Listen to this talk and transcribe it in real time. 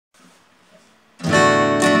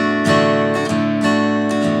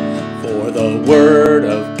Word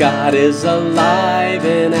of God is alive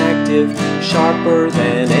and active, sharper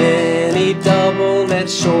than any double-edged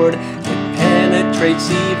sword. It penetrates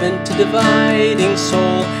even to dividing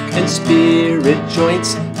soul and spirit,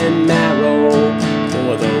 joints and marrow.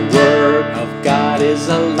 For the Word of God is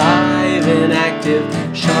alive and active,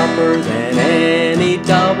 sharper than any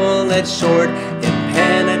double-edged sword. It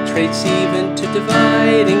penetrates even to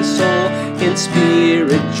dividing soul in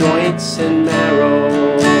spirit, joints and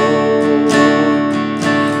marrow.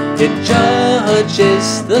 It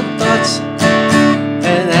judges the thoughts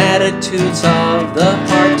and attitudes of the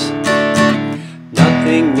heart.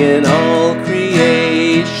 Nothing in all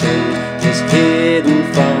creation is hidden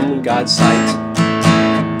from God's sight.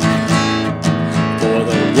 For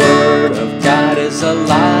the Word of God is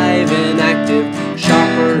alive and active,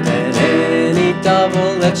 sharper than any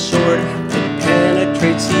double-edged sword. It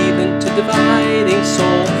penetrates even to dividing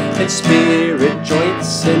soul and spirit,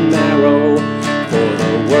 joints and marrow. For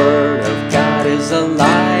the Word of God is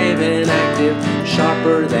alive and active,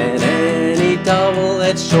 sharper than any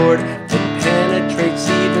double-edged sword. It penetrates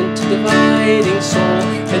even to dividing soul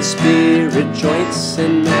and spirit, joints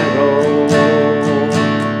and marrow.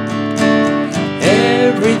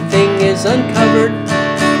 Everything is uncovered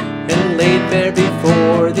and laid bare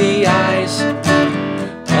before the eyes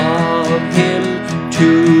of Him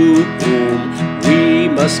to whom we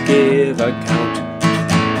must give account.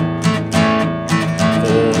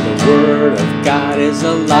 For the Word of God is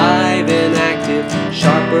alive and active,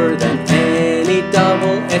 sharper than any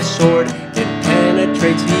double-edged sword. It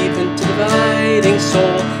penetrates even to dividing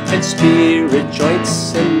soul and spirit,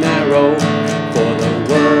 joints and marrow. For the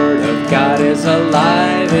Word of God is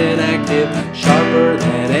alive and active, sharper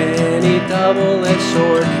than any double-edged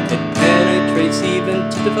sword. It penetrates even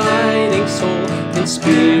to dividing soul and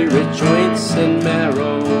spirit, joints